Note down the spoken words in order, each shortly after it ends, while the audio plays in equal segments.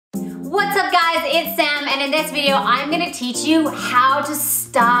What's up guys, it's Sam, and in this video I'm gonna teach you how to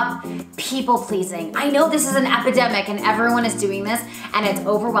stop people pleasing. I know this is an epidemic and everyone is doing this and it's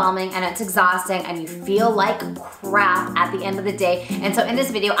overwhelming and it's exhausting and you feel like crap at the end of the day. And so in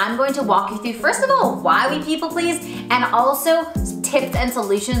this video I'm going to walk you through, first of all, why we people please, and also tips and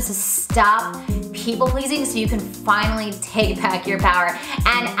solutions to stop people pleasing so you can finally take back your power.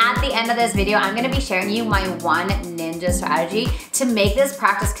 And at the end of this video, I'm gonna be sharing you my one ninja strategy to make this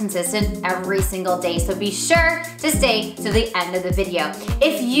practice consistent every single day. So be sure to stay to the end of the video.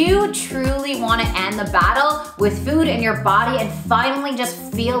 If you truly wanna end the battle with food in your body and finally just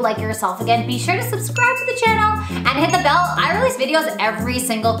feel like yourself again, be sure to subscribe to the channel and hit the bell. I release videos every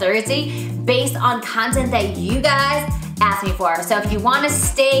single Thursday based on content that you guys ask me for. So if you want to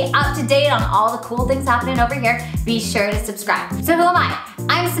stay up to date on all the cool things happening over here, be sure to subscribe. So who am I?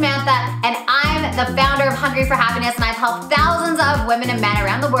 I'm Samantha, and I'm the founder of Hungry for Happiness, and I've helped thousands of women and men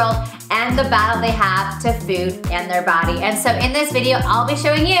around the world end the battle they have to food and their body. And so in this video, I'll be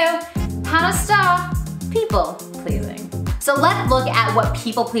showing you how to stop people pleasing. So let's look at what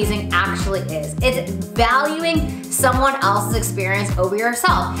people pleasing actually is. It's valuing someone else's experience over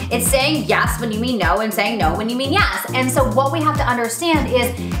yourself. It's saying yes when you mean no and saying no when you mean yes. And so what we have to understand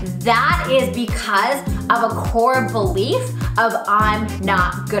is that is because of a core belief of I'm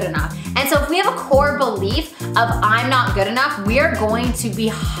not good enough. And so if we have a core belief of I'm not good enough, we are going to be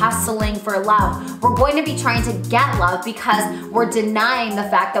hustling for love. We're going to be trying to get love because we're denying the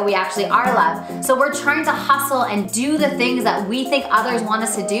fact that we actually are loved. So we're trying to hustle and do the things that we think others want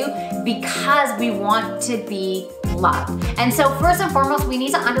us to do because we want to be loved. And so first and foremost, we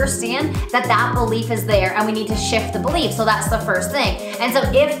need to understand that that belief is there and we need to shift the belief. So that's the first thing. And so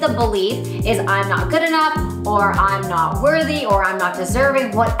if the belief is I'm not good enough, or I'm not worthy, or I'm not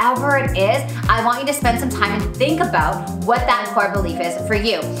deserving, whatever it is, I want you to spend some time and think about what that core belief is for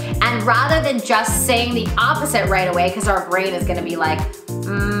you. And rather than just saying the opposite right away, because our brain is gonna be like,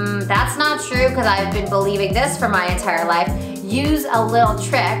 that's not true because I've been believing this for my entire life, use a little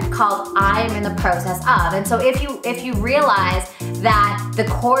trick called I am in the process of. And so if you realize that the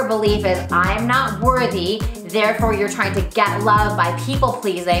core belief is I'm not worthy, therefore you're trying to get love by people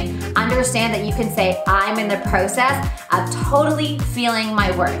pleasing, understand that you can say I'm in the process of totally feeling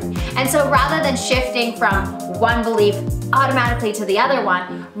my worth. And so rather than shifting from one belief automatically to the other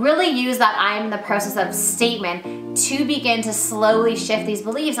one, really use that I am in the process of statement to begin to slowly shift these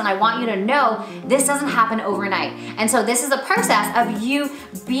beliefs. And I want you to know this doesn't happen overnight. And so this is a process of you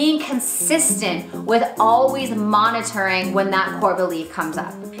being consistent with always monitoring when that core belief comes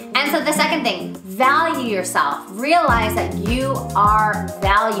up. And so the second thing, value yourself. Realize that you are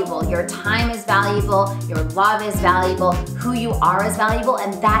valuable. Your time is valuable, your love is valuable, who you are is valuable,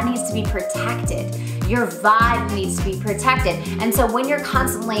 and that needs to be protected. Your vibe needs to be protected. And so when you're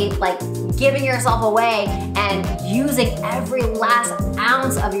constantly like giving yourself away and using every last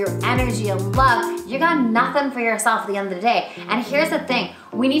ounce of your energy and love, you got nothing for yourself at the end of the day. And here's the thing,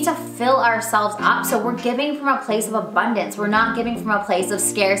 we need to fill ourselves up. So we're giving from a place of abundance. We're not giving from a place of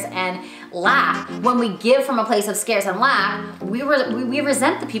scarce and lack. When we give from a place of scarce and lack, we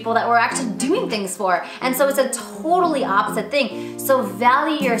resent the people that we're actually doing things for. And so it's a totally opposite thing. So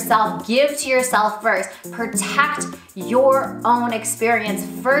value yourself, give to yourself first, protect your own experience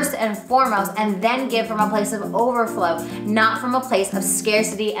first and foremost, and then give from a place of overflow, not from a place of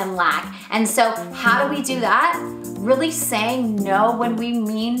scarcity and lack. And so how do we do that? Really saying no when we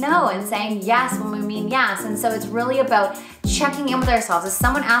mean no and saying yes when we mean yes. And so it's really about checking in with ourselves. If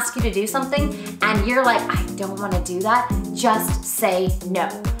someone asks you to do something and you're like, I don't want to do that, just say no.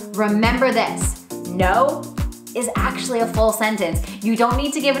 Remember this, no is actually a full sentence. You don't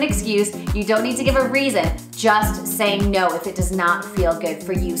need to give an excuse. You don't need to give a reason. Just say no if it does not feel good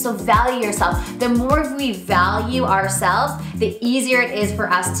for you. So value yourself. The more we value ourselves, the easier it is for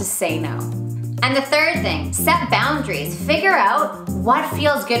us to say no. And the third thing, set boundaries. Figure out what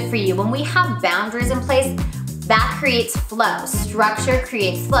feels good for you. When we have boundaries in place, that creates flow. Structure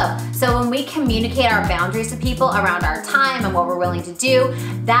creates flow. So when we communicate our boundaries to people around our time and what we're willing to do,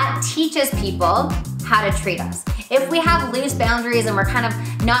 that teaches people how to treat us. If we have loose boundaries and we're kind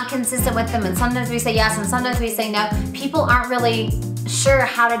of not consistent with them, and sometimes we say yes and sometimes we say no, people aren't really sure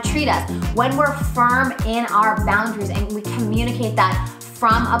how to treat us. When we're firm in our boundaries and we communicate that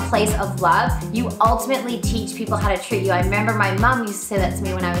from a place of love, you ultimately teach people how to treat you. I remember my mom used to say that to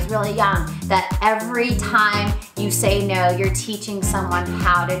me when I was really young, that every time you say no, you're teaching someone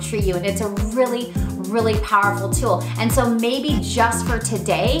how to treat you. And it's a really, really powerful tool. And so maybe just for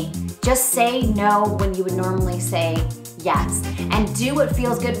today, just say no when you would normally say yes. And do what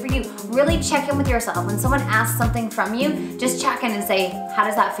feels good for you. Really check in with yourself. When someone asks something from you, just check in and say, how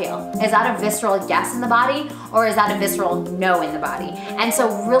does that feel? Is that a visceral yes in the body, or is that a visceral no in the body? And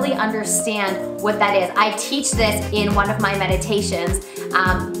so really understand what that is. I teach this in one of my meditations,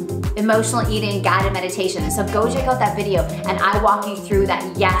 emotional eating guided meditation. So go check out that video and I walk you through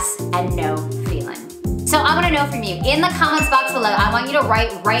that yes and no feeling. So I wanna know from you, in the comments box below, I want you to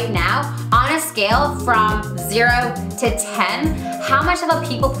write right now, on a scale from 0 to 10, how much of a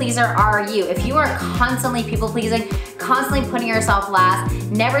people pleaser are you? If you are constantly people pleasing, constantly putting yourself last,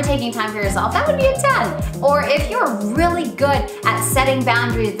 never taking time for yourself, that would be a 10. Or if you're really good at setting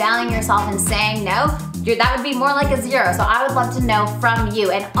boundaries, valuing yourself and saying no, that would be more like a 0. So I would love to know from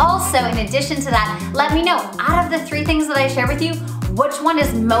you. And also, in addition to that, let me know, out of the 3 things that I share with you, which one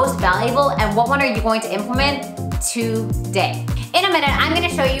is most valuable and what one are you going to implement today? In a minute, I'm gonna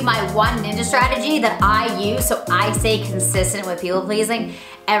show you my one ninja strategy that I use so I stay consistent with people pleasing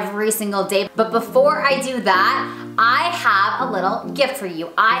every single day. But before I do that, I have a little gift for you.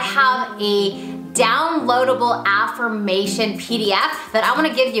 I have a downloadable affirmation PDF that I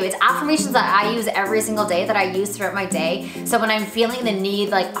wanna give you. It's affirmations that I use every single day, that I use throughout my day. So when I'm feeling the need,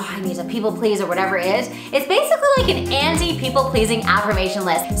 like, oh, I need to people please or whatever it is, it's basically like an anti-people pleasing affirmation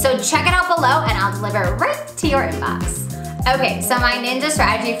list. So check it out below and I'll deliver it right to your inbox. Okay, so my ninja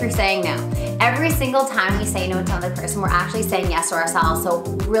strategy for saying no. Every single time we say no to another person, we're actually saying yes to ourselves. So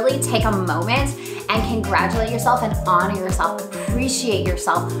really take a moment and congratulate yourself and honor yourself, appreciate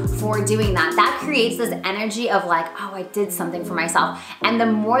yourself for doing that. That creates this energy of like, oh, I did something for myself. And the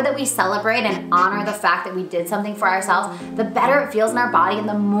more that we celebrate and honor the fact that we did something for ourselves, the better it feels in our body and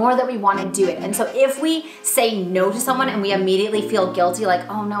the more that we want to do it. And so if we say no to someone and we immediately feel guilty, like,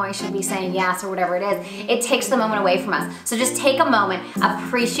 oh no, I should be saying yes or whatever it is, it takes the moment away from us. So just take a moment,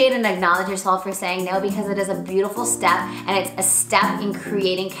 appreciate and acknowledge yourself for saying no, because it is a beautiful step and it's a step in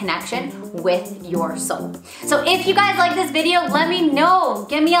creating connection with your soul. So if you guys like this video, let me know.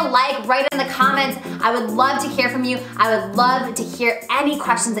 Give me a like right in the comments. I would love to hear from you. I would love to hear any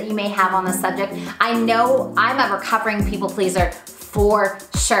questions that you may have on this subject. I know I'm a recovering people pleaser for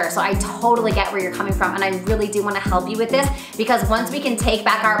sure. So I totally get where you're coming from and I really do want to help you with this, because once we can take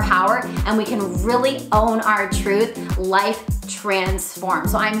back our power and we can really own our truth, life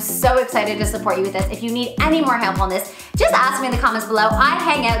transforms. So I'm so excited to support you with this. If you need any more help on this, just ask me in the comments below. I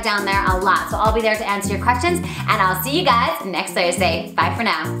hang out down there a lot, so I'll be there to answer your questions and I'll see you guys next Thursday. Bye for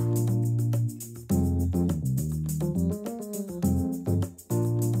now.